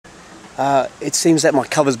it seems that my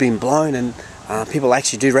cover's been blown and people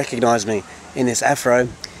actually do recognise me in this afro.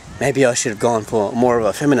 Maybe I should have gone for more of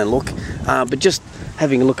a feminine look, but just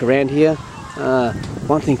having a look around here,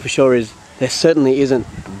 one thing for sure is there certainly isn't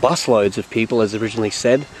busloads of people as originally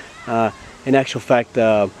said. In actual fact,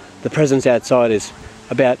 the presence outside is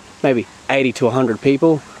about maybe 80 to 100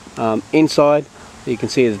 people. Inside, you can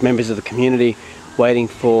see there's members of the community waiting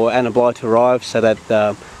for Anna Bligh to arrive so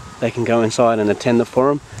that they can go inside and attend the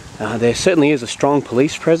forum. There certainly is a strong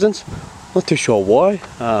police presence. Not too sure why.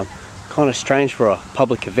 Kind of strange for a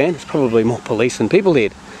public event. It's probably more police than people here.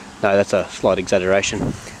 No, that's a slight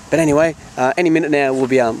exaggeration. But anyway, any minute now we'll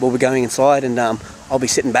be going inside, and I'll be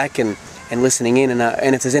sitting back and listening in.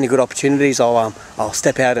 And if there's any good opportunities, I'll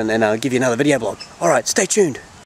step out and give you another video blog. All right, stay tuned.